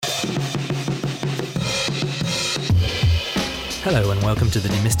Hello and welcome to the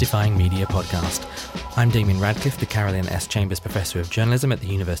Demystifying Media podcast. I'm Damien Radcliffe, the Carolyn S. Chambers Professor of Journalism at the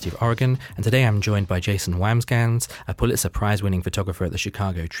University of Oregon, and today I'm joined by Jason Wamsgans, a Pulitzer Prize-winning photographer at the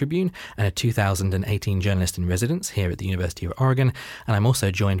Chicago Tribune and a 2018 journalist in residence here at the University of Oregon, and I'm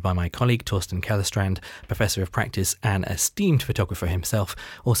also joined by my colleague Torsten Kellerstrand, Professor of Practice and esteemed photographer himself,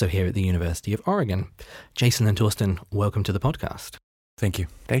 also here at the University of Oregon. Jason and Torsten, welcome to the podcast. Thank you.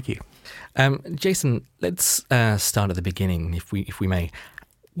 Thank you. Jason, let's start at the beginning, if we may.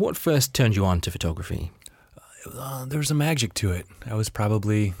 What first turned you on to photography? There was a magic to it. I was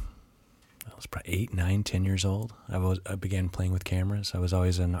probably 8, 9, 10 years old. I began playing with cameras. I was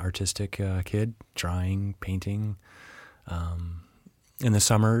always an artistic kid, drawing, painting. In the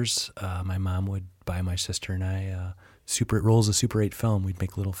summers, my mom would buy my sister and I rolls of Super 8 film. We'd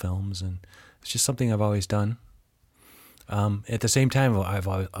make little films, and it's just something I've always done. At the same time, I've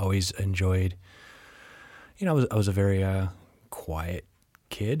always enjoyed, I was a very quiet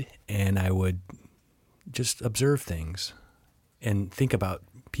kid, and I would just observe things and think about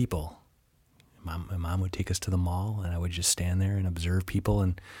people. My mom would take us to the mall, and I would just stand there and observe people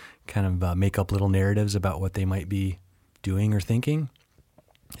and kind of make up little narratives about what they might be doing or thinking.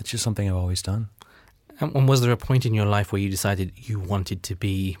 It's just something I've always done. And was there a point in your life where you decided you wanted to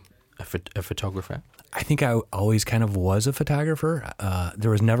be a photographer? I think I always kind of was a photographer.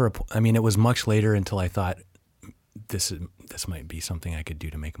 There was never it was much later until I thought this might be something I could do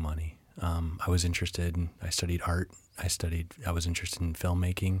to make money. I was interested, I studied art. I was interested in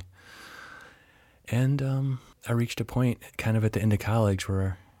filmmaking. And I reached a point kind of at the end of college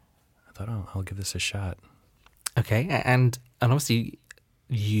where I thought, I'll give this a shot. Okay, and obviously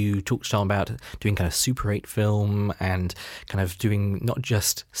you talked all about doing kind of Super 8 film and kind of doing not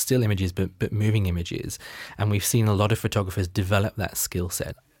just still images, but moving images. And we've seen a lot of photographers develop that skill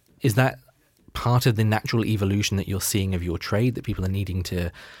set. Is that part of the natural evolution that you're seeing of your trade, that people are needing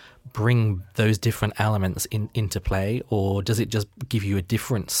to bring those different elements into play? Or does it just give you a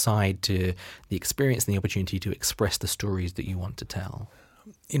different side to the experience and the opportunity to express the stories that you want to tell?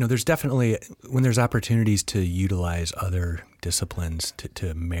 There's definitely, when there's opportunities to utilize other disciplines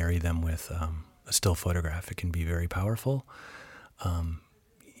to marry them with a still photograph, it can be very powerful.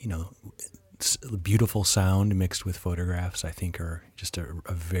 Beautiful sound mixed with photographs, I think, are just a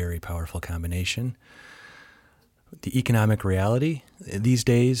very powerful combination. The economic reality these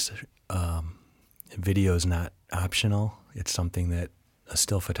days, video is not optional. It's something that a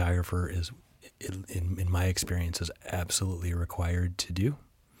still photographer is, in my experience, is absolutely required to do.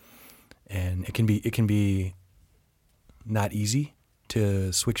 And it can be not easy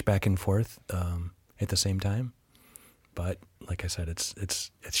to switch back and forth at the same time. But like I said,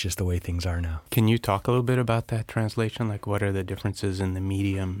 it's just the way things are now. Can you talk a little bit about that translation? Like, what are the differences in the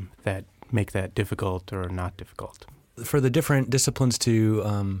medium that make that difficult or not difficult? For the different disciplines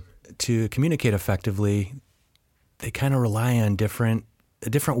to communicate effectively, they kind of rely on different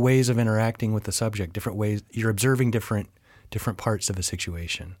ways of interacting with the subject, different ways. You're observing different parts of a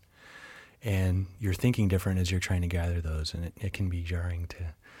situation, and you're thinking different as you're trying to gather those, and it can be jarring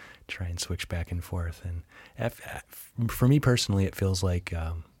to try and switch back and forth. And for me personally, it feels like,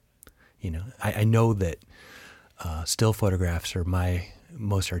 I know that still photographs are my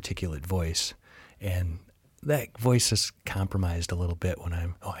most articulate voice, and that voice is compromised a little bit when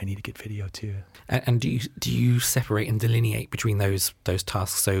I need to get video too. And do you separate and delineate between those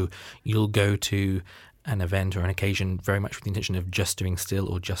tasks? So you'll go to an event or an occasion very much with the intention of just doing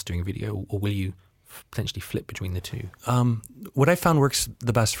still or just doing video, or will you potentially flip between the two? What I found works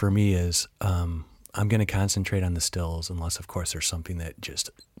the best for me is I'm going to concentrate on the stills, unless of course there's something that just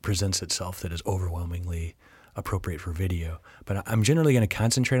presents itself that is overwhelmingly appropriate for video. But I'm generally going to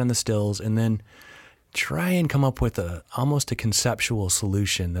concentrate on the stills and then try and come up with almost a conceptual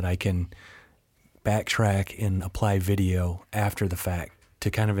solution that I can backtrack and apply video after the fact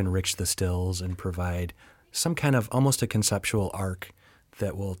to kind of enrich the stills and provide some kind of almost a conceptual arc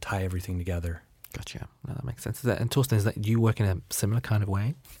that will tie everything together. Gotcha. No, that makes sense. And Torsten, do you work in a similar kind of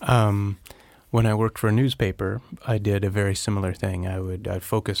way? When I worked for a newspaper, I did a very similar thing. I'd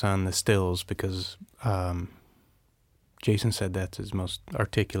focus on the stills because Jason said that's his most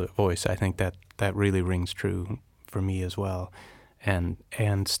articulate voice. I think that really rings true for me as well. And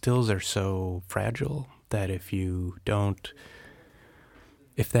stills are so fragile that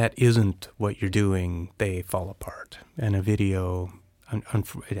if that isn't what you're doing, they fall apart. And a video,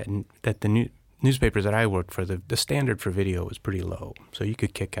 that the newspapers that I worked for, the standard for video was pretty low. So you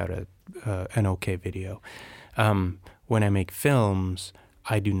could kick out an okay video. When I make films,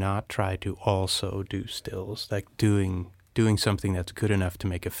 I do not try to also do stills. Like doing something that's good enough to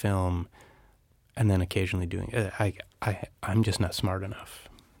make a film, and then occasionally doing I'm just not smart enough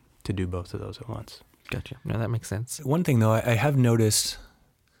to do both of those at once. Gotcha. No, that makes sense. One thing, though, I have noticed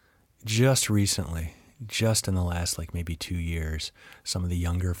just recently, just in the last like maybe 2 years, some of the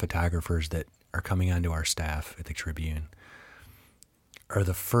younger photographers that are coming onto our staff at the Tribune are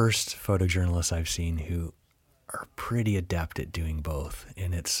the first photojournalists I've seen who are pretty adept at doing both.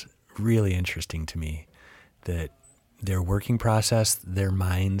 And it's really interesting to me that their working process, their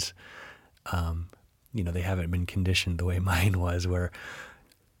minds, they haven't been conditioned the way mine was, where,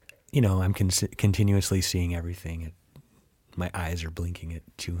 I'm continuously seeing everything. My eyes are blinking at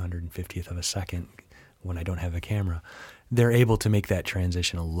 250th of a second when I don't have a camera. They're able to make that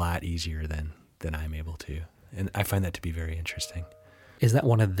transition a lot easier than I'm able to. And I find that to be very interesting. Is that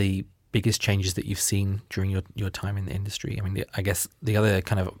one of the biggest changes that you've seen during your time in the industry? I mean, I guess the other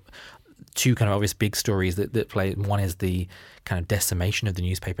kind of two kind of obvious big stories that play, one is the kind of decimation of the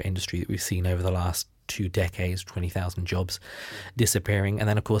newspaper industry that we've seen over the last 2 decades, 20,000 jobs disappearing. And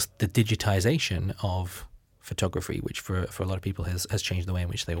then, of course, the digitization of photography, which for a lot of people has changed the way in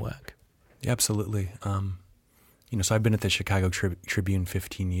which they work. Yeah, absolutely. So I've been at the Chicago Tribune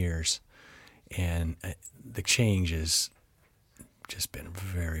 15 years, and the change has just been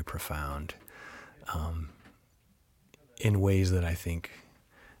very profound in ways that I think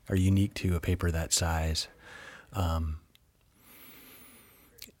are unique to a paper that size.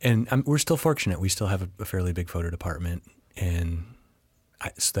 And we're still fortunate. We still have a fairly big photo department, and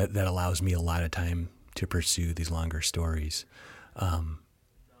so that allows me a lot of time to pursue these longer stories.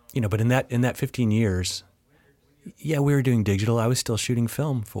 But in that 15 years, yeah, we were doing digital. I was still shooting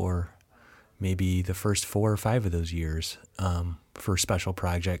film for maybe the first 4 or 5 of those years, for special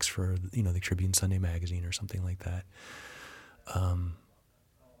projects for, the Tribune Sunday Magazine or something like that.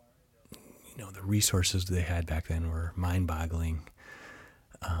 The resources they had back then were mind-boggling.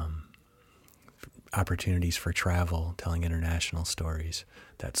 Opportunities for travel, telling international stories,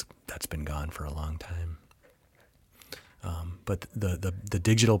 that's been gone for a long time. But the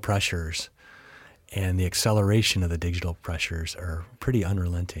digital pressures and the acceleration of the digital pressures are pretty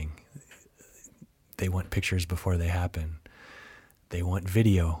unrelenting. They want pictures before they happen. They want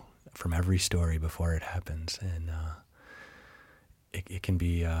video from every story before it happens, and it can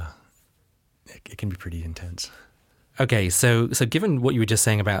be pretty intense. Okay, so given what you were just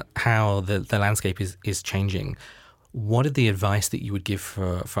saying about how the landscape is changing, what are the advice that you would give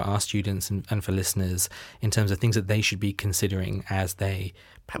for our students and for listeners in terms of things that they should be considering as they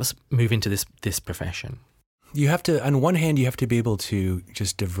perhaps move into this profession? You have to, on one hand, you have to be able to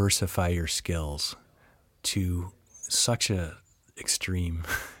just diversify your skills to such a extreme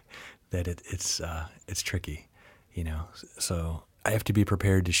that it's tricky, So I have to be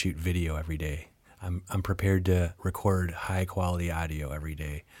prepared to shoot video every day. I'm prepared to record high quality audio every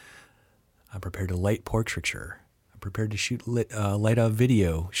day. I'm prepared to light portraiture. I'm prepared to shoot light a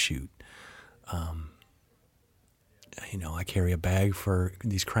video shoot. I carry a bag for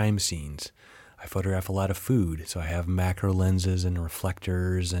these crime scenes. I photograph a lot of food, so I have macro lenses and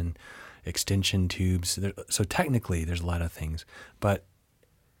reflectors and extension tubes. So technically, there's a lot of things, but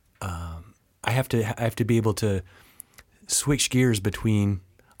I have to be able to switch gears between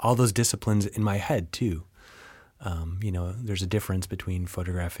all those disciplines in my head too. There's a difference between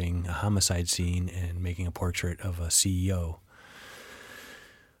photographing a homicide scene and making a portrait of a CEO.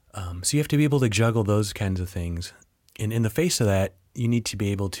 So you have to be able to juggle those kinds of things. And in the face of that, you need to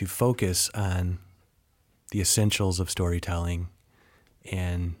be able to focus on the essentials of storytelling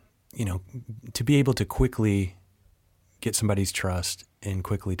and, to be able to quickly get somebody's trust and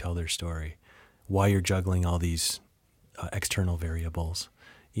quickly tell their story while you're juggling all these external variables.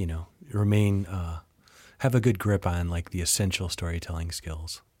 Have a good grip on like the essential storytelling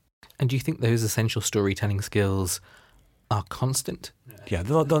skills. And do you think those essential storytelling skills are constant? Yeah,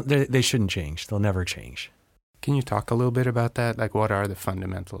 they shouldn't change. They'll never change. Can you talk a little bit about that? Like, what are the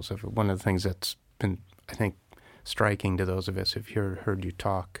fundamentals of it? One of the things that's been, I think, striking to those of us who've heard you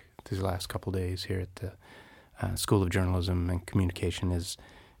talk these last couple of days here at the School of Journalism and Communication is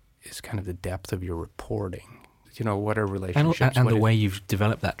kind of the depth of your reporting. What are relationships? And the way you've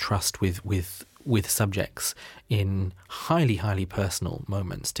developed that trust with subjects in highly, highly personal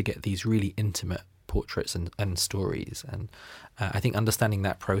moments to get these really intimate portraits and stories. And I think understanding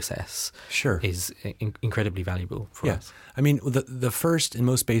that process is incredibly valuable for us. I mean, the first and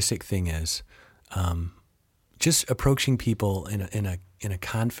most basic thing is just approaching people in a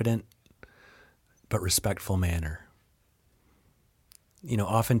confident but respectful manner.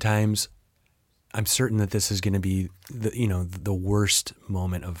 Oftentimes I'm certain that this is going to be the worst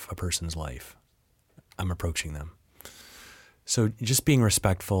moment of a person's life. I'm approaching them. So just being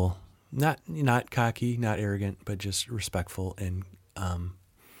respectful, not cocky, not arrogant, but just respectful and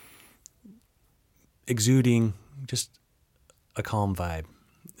exuding just a calm vibe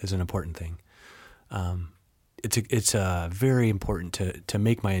is an important thing. It's very important to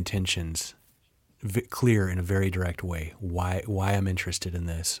make my intentions clear in a very direct way. Why I'm interested in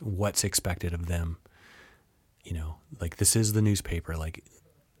this, what's expected of them. Like this is the newspaper. Like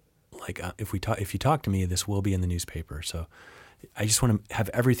if you talk to me, this will be in the newspaper. So I just want to have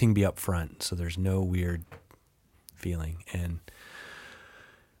everything be up front, so there's no weird feeling, and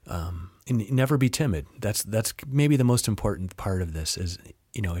never be timid. That's maybe the most important part of this is,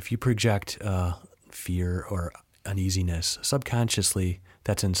 if you project fear or uneasiness subconsciously,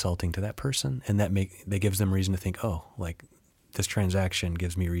 that's insulting to that person, and that gives them reason to think, oh, like this transaction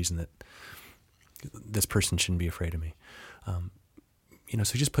gives me reason that this person shouldn't be afraid of me.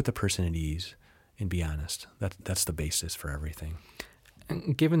 So just put the person at ease and be honest. That's the basis for everything.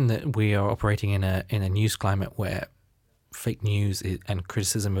 And given that we are operating in a news climate where fake news and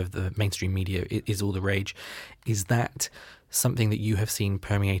criticism of the mainstream media is all the rage, is that something that you have seen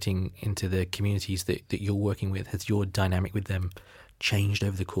permeating into the communities that you're working with? Has your dynamic with them changed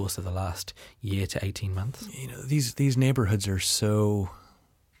over the course of the last year to 18 months? These neighborhoods are so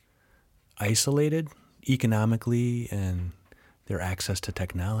isolated economically, and their access to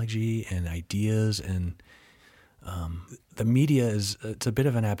technology and ideas, and the media it's a bit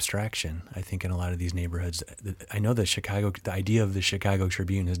of an abstraction, I think, in a lot of these neighborhoods. I know the idea of the Chicago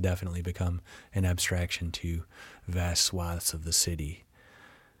Tribune has definitely become an abstraction to vast swaths of the city.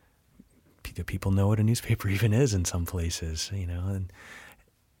 People know what a newspaper even is in some places, and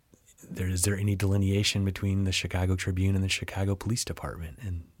is there any delineation between the Chicago Tribune and the Chicago Police Department,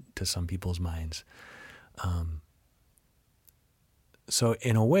 and to some people's minds. So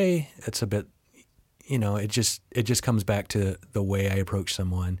in a way, it's a bit, it just comes back to the way I approach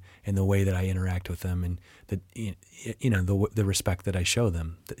someone and the way that I interact with them, and the respect that I show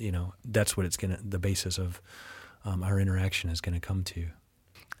them. That's what the basis of our interaction is going to come to.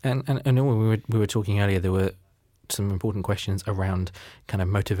 And I know when we were talking earlier, there were some important questions around kind of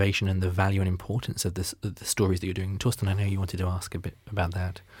motivation and the value and importance of the stories that you're doing. Torsten, I know you wanted to ask a bit about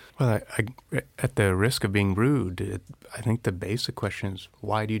that. Well, I at the risk of being rude, I think the basic question is,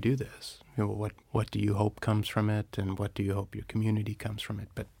 why do you do this? What do you hope comes from it, and what do you hope your community comes from it?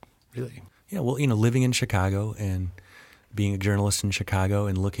 But really, yeah, well, living in Chicago and being a journalist in Chicago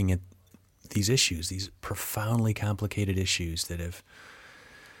and looking at these issues, these profoundly complicated issues that have,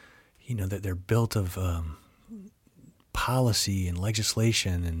 that they're built of policy and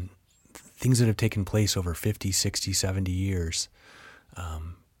legislation and things that have taken place over 50, 60, 70 years.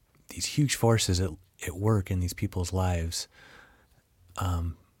 These huge forces at work in these people's lives.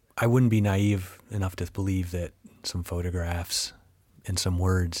 I wouldn't be naive enough to believe that some photographs and some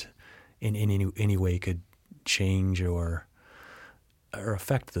words in any way could change or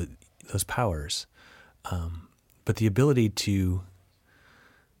affect those powers. But the ability to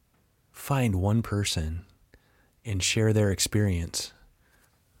find one person and share their experience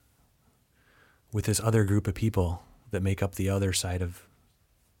with this other group of people that make up the other side of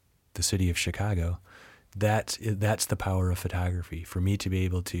the city of Chicago, that's the power of photography. For me to be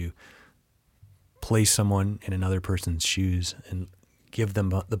able to place someone in another person's shoes and give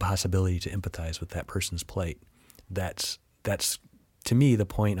them the possibility to empathize with that person's plight, that's to me the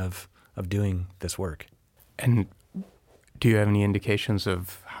point of doing this work. And do you have any indications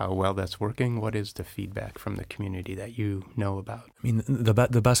of how well that's working? What is the feedback from the community that you know about? I mean,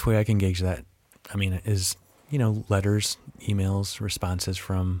 the best way I can gauge that, is, letters, emails, responses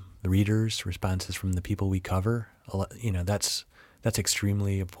from the readers, responses from the people we cover. That's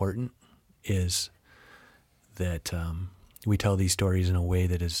extremely important, is that we tell these stories in a way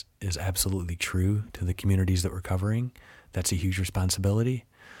that is absolutely true to the communities that we're covering. That's a huge responsibility.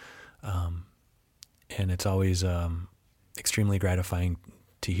 And it's always extremely gratifying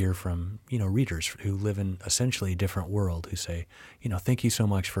to hear from, readers who live in essentially a different world, who say, thank you so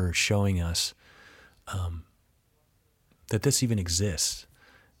much for showing us that this even exists.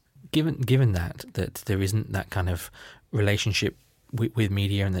 Given that there isn't that kind of relationship with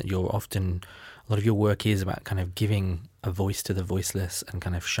media, and that a lot of your work is about kind of giving a voice to the voiceless and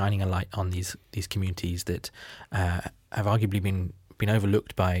kind of shining a light on these communities that have arguably been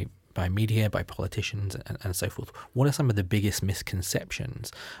overlooked by media, by politicians, and so forth. What are some of the biggest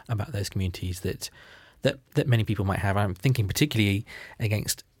misconceptions about those communities that many people might have? I'm thinking particularly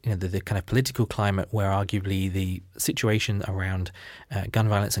against the kind of political climate where arguably the situation around gun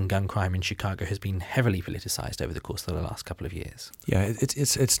violence and gun crime in Chicago has been heavily politicized over the course of the last couple of years. Yeah,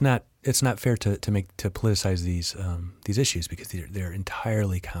 it's not fair to politicize these issues, because they're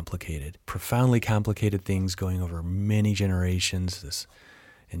entirely complicated, profoundly complicated things going over many generations. This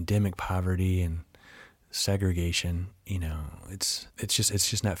endemic poverty and segregation, it's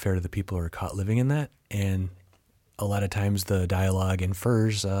just not fair to the people who are caught living in that. And a lot of times the dialogue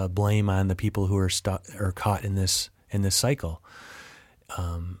infers blame on the people who are caught in this cycle.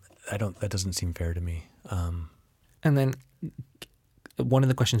 That doesn't seem fair to me. And then one of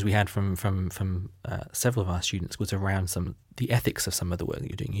the questions we had from several of our students was around the ethics of some of the work that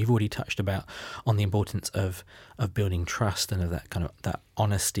you're doing. You've already touched on the importance of building trust and of that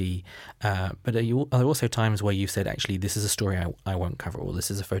honesty. But are there also times where you've said, actually, this is a story I won't cover, or this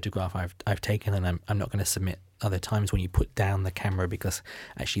is a photograph I've taken and I'm not going to submit? Other times when you put down the camera because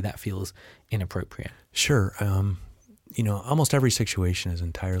actually that feels inappropriate? Sure. Almost every situation is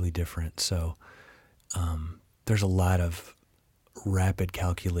entirely different. So there's a lot of rapid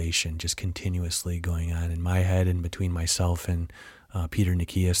calculation just continuously going on in my head and between myself and Peter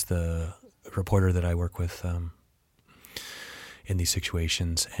Nikias, the reporter that I work with in these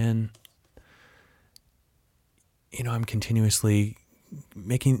situations. And, I'm continuously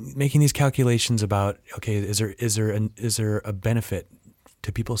making these calculations about, okay, is there a benefit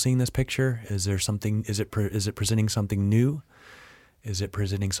to people seeing this picture? Is there something? Is it presenting something new? Is it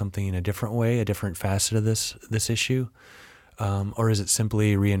presenting something in a different way, a different facet of this issue, or is it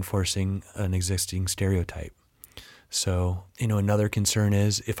simply reinforcing an existing stereotype? So, another concern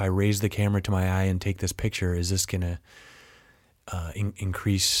is, if I raise the camera to my eye and take this picture, is this going to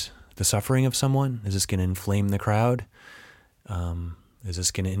increase the suffering of someone? Is this going to inflame the crowd? Is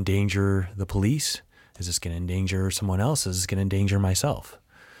this going to endanger the police? Is this going to endanger someone else? Is this going to endanger myself?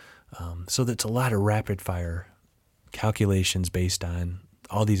 So that's a lot of rapid fire calculations based on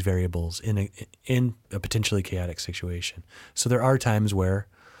all these variables in a potentially chaotic situation. So there are times where,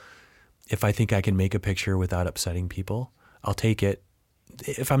 if I think I can make a picture without upsetting people, I'll take it.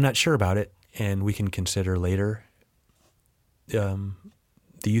 If I'm not sure about it, and we can consider later the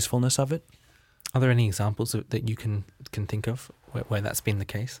usefulness of it. Are there any examples that you can think of where that's been the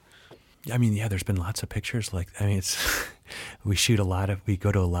case? I mean, yeah, there's been lots of pictures. We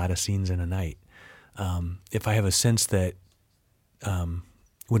go to a lot of scenes in a night. If I have a sense that when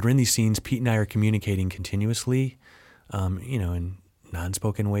we're in these scenes, Pete and I are communicating continuously, in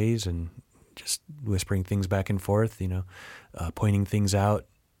non-spoken ways and just whispering things back and forth, pointing things out,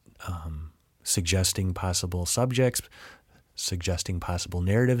 suggesting possible subjects, suggesting possible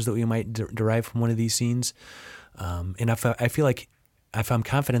narratives that we might derive from one of these scenes. And if I feel like, if I'm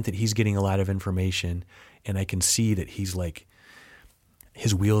confident that he's getting a lot of information and I can see that he's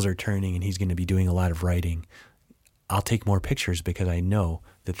his wheels are turning and he's going to be doing a lot of writing, I'll take more pictures, because I know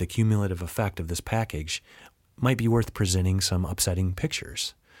that the cumulative effect of this package might be worth presenting some upsetting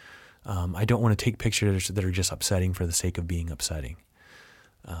pictures. I don't want to take pictures that are just upsetting for the sake of being upsetting.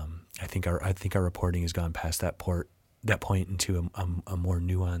 I think our reporting has gone past that point into a more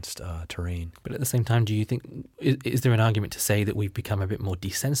nuanced terrain. But at the same time, do you think, is there an argument to say that we've become a bit more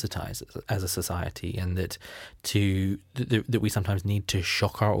desensitized as a society, and that we sometimes need to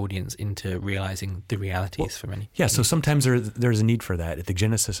shock our audience into realizing the realities for many? Yeah, so sometimes there's a need for that. At the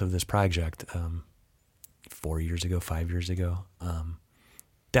genesis of this project, 4 years ago, 5 years ago,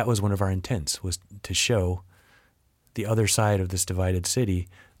 that was one of our intents, was to show the other side of this divided city,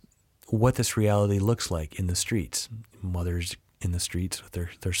 what this reality looks like in the streets. Mothers in the streets with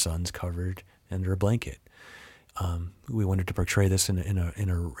their sons covered under a blanket. We wanted to portray this in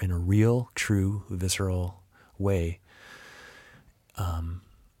a real, true, visceral way,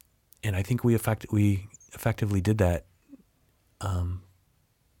 and I think we effectively did that.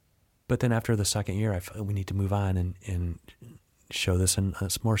 But then after the second year, I felt we need to move on and show this in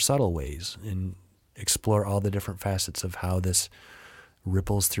more subtle ways and explore all the different facets of how this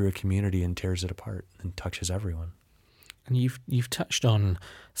ripples through a community and tears it apart and touches everyone. And you've touched on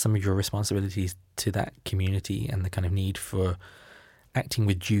some of your responsibilities to that community and the kind of need for acting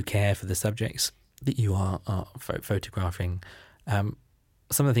with due care for the subjects that you are photographing. Some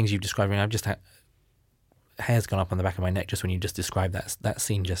of the things you've described, I've just hair's gone up on the back of my neck just when you just described that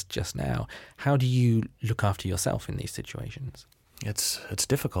scene just now. How do you look after yourself in these situations? It's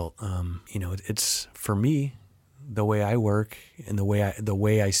difficult. It's, for me, the way I work and the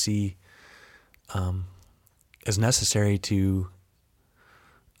way I see as necessary to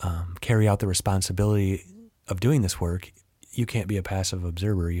carry out the responsibility of doing this work. You can't be a passive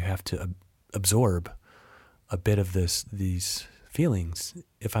observer. You have to absorb a bit of these feelings.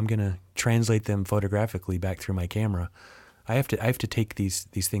 If I'm going to translate them photographically back through my camera, I have to take these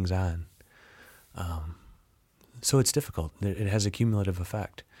things on. So it's difficult. It has a cumulative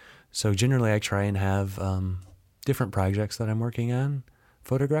effect. So generally I try and have different projects that I'm working on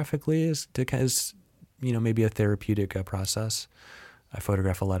photographically as maybe a therapeutic process. I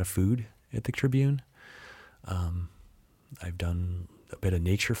photograph a lot of food at the Tribune. I've done a bit of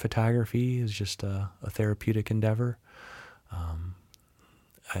nature photography is just a therapeutic endeavor.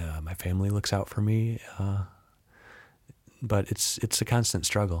 My family looks out for me, but it's a constant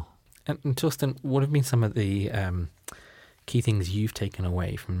struggle. And Torsten, what have been some of the key things you've taken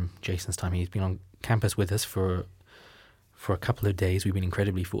away from Jason's time? He's been on campus with us for a couple of days. We've been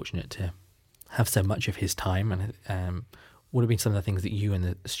incredibly fortunate to have so much of his time. And what have been some of the things that you and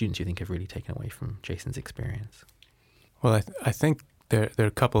the students you think have really taken away from Jason's experience? Well, I think there are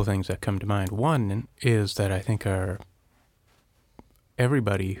a couple of things that come to mind. One is that I think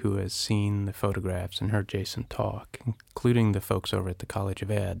everybody who has seen the photographs and heard Jason talk, including the folks over at the College of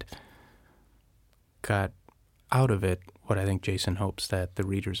Ed, got out of it what I think Jason hopes that the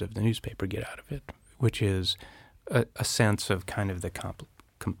readers of the newspaper get out of it, which is a sense of kind of the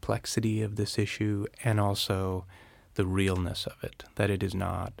complexity of this issue and also the realness of it, that it is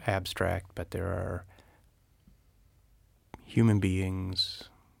not abstract, but there are human beings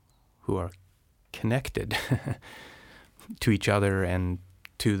who are connected to each other and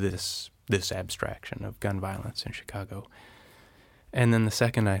to this abstraction of gun violence in Chicago. And then the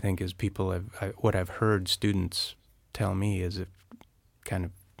second, I think, is what I've heard students tell me is kind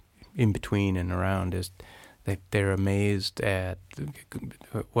of in between and around is that they're amazed at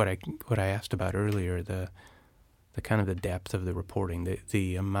what I asked about earlier, the kind of the depth of the reporting,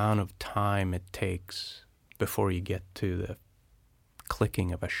 the amount of time it takes before you get to the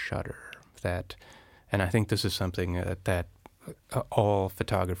clicking of a shutter. And I think this is something that all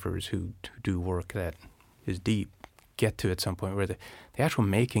photographers who do work that is deep get to at some point, where the actual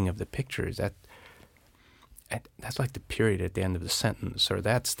making of the pictures, that's like the period at the end of the sentence, or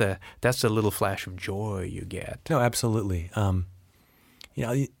that's the little flash of joy you get. No, absolutely.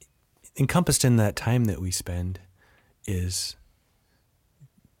 Encompassed in that time that we spend is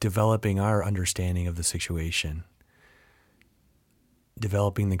developing our understanding of the situation,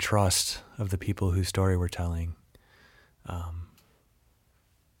 developing the trust of the people whose story we're telling.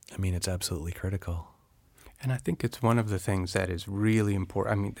 It's absolutely critical. And I think it's one of the things that is really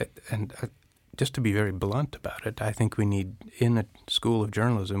important. Just to be very blunt about it, I think we need, in a school of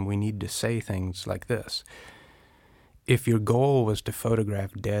journalism, we need to say things like this. If your goal was to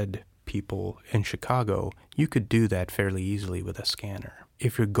photograph dead people in Chicago, you could do that fairly easily with a scanner.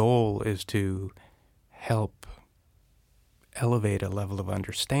 If your goal is to help elevate a level of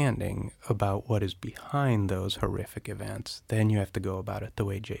understanding about what is behind those horrific events, then you have to go about it the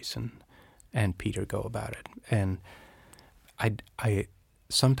way Jason and Peter go about it. And I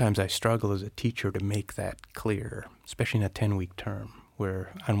sometimes I struggle as a teacher to make that clear, especially in a 10-week term,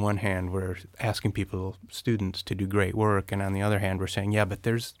 where on one hand we're asking students to do great work, and on the other hand we're saying, yeah, but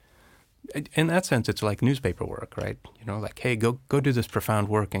there's, in that sense, it's like newspaper work, right? Like, hey, go do this profound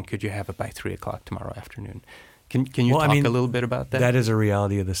work, and could you have it by 3 o'clock tomorrow afternoon? Can you talk a little bit about that? That is a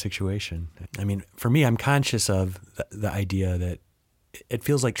reality of the situation. For me, I'm conscious of the idea that it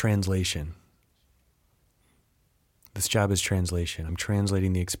feels like translation. This job is translation. I'm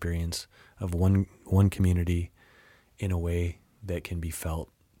translating the experience of one community in a way that can be felt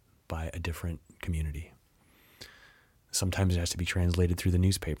by a different community. Sometimes it has to be translated through the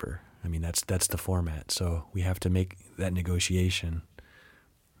newspaper. That's the format. So we have to make that negotiation.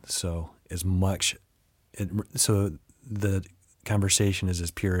 So the conversation is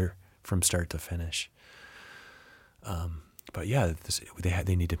as pure from start to finish. But yeah,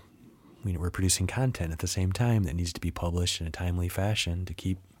 they need to. We're producing content at the same time that needs to be published in a timely fashion to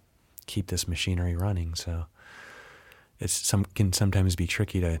keep this machinery running. So can sometimes be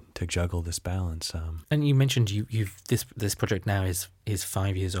tricky to juggle this balance. And you mentioned you've this project now is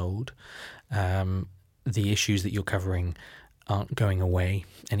 5 years old. The issues that you're covering aren't going away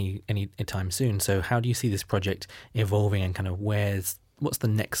any time soon. So how do you see this project evolving, and kind of what's the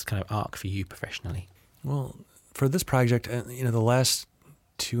next kind of arc for you professionally? Well, for this project, the last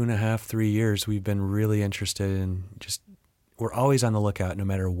 2.5-3 years, we've been really interested in we're always on the lookout, no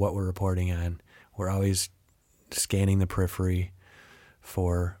matter what we're reporting on. We're always scanning the periphery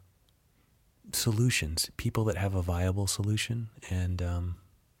for solutions, people that have a viable solution. And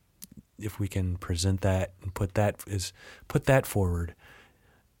if we can present that and put that forward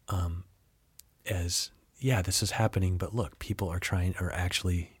as, yeah, this is happening, but look, people are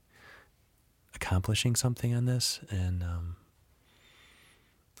actually accomplishing something on this. And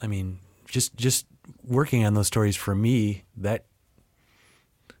I mean, just working on those stories for me, that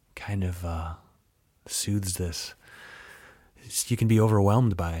kind of soothes this. You can be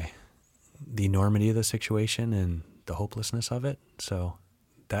overwhelmed by the enormity of the situation and the hopelessness of it. So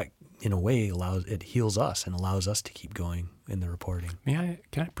that, in a way, it heals us and allows us to keep going in the reporting. Can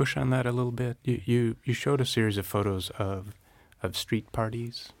I push on that a little bit? You showed a series of photos of street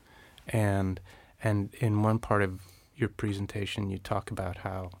parties, and in one part of your presentation you talk about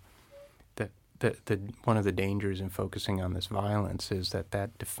how the one of the dangers in focusing on this violence is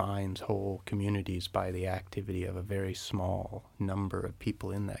that defines whole communities by the activity of a very small number of people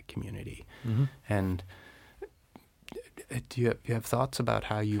in that community. Mm-hmm. And do you have thoughts about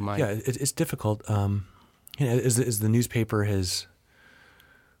how you might? Yeah, it's difficult. As the newspaper as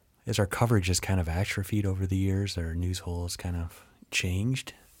our coverage has kind of atrophied over the years, our news hole has kind of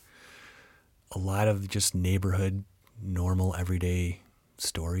changed. A lot of just neighborhood, normal, everyday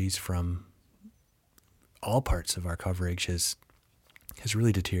stories from all parts of our coverage has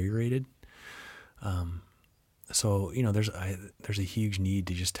really deteriorated. So there's a huge need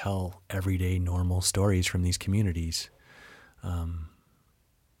to just tell everyday, normal stories from these communities. And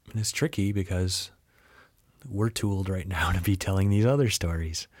it's tricky because we're tooled right now to be telling these other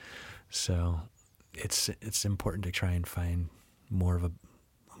stories. So it's important to try and find more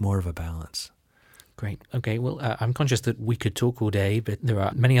of a balance. Great. Okay. Well, I'm conscious that we could talk all day, but there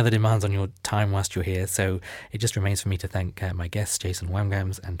are many other demands on your time whilst you're here. So it just remains for me to thank my guests, Jason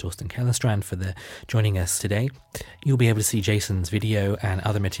Wamgams and Torsten Kellerstrand, for joining us today. You'll be able to see Jason's video and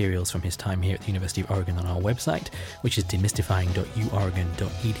other materials from his time here at the University of Oregon on our website, which is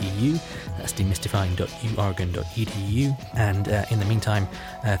demystifying.uoregon.edu. That's demystifying.uoregon.edu. And in the meantime,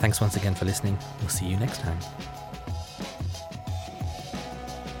 thanks once again for listening. We'll see you next time.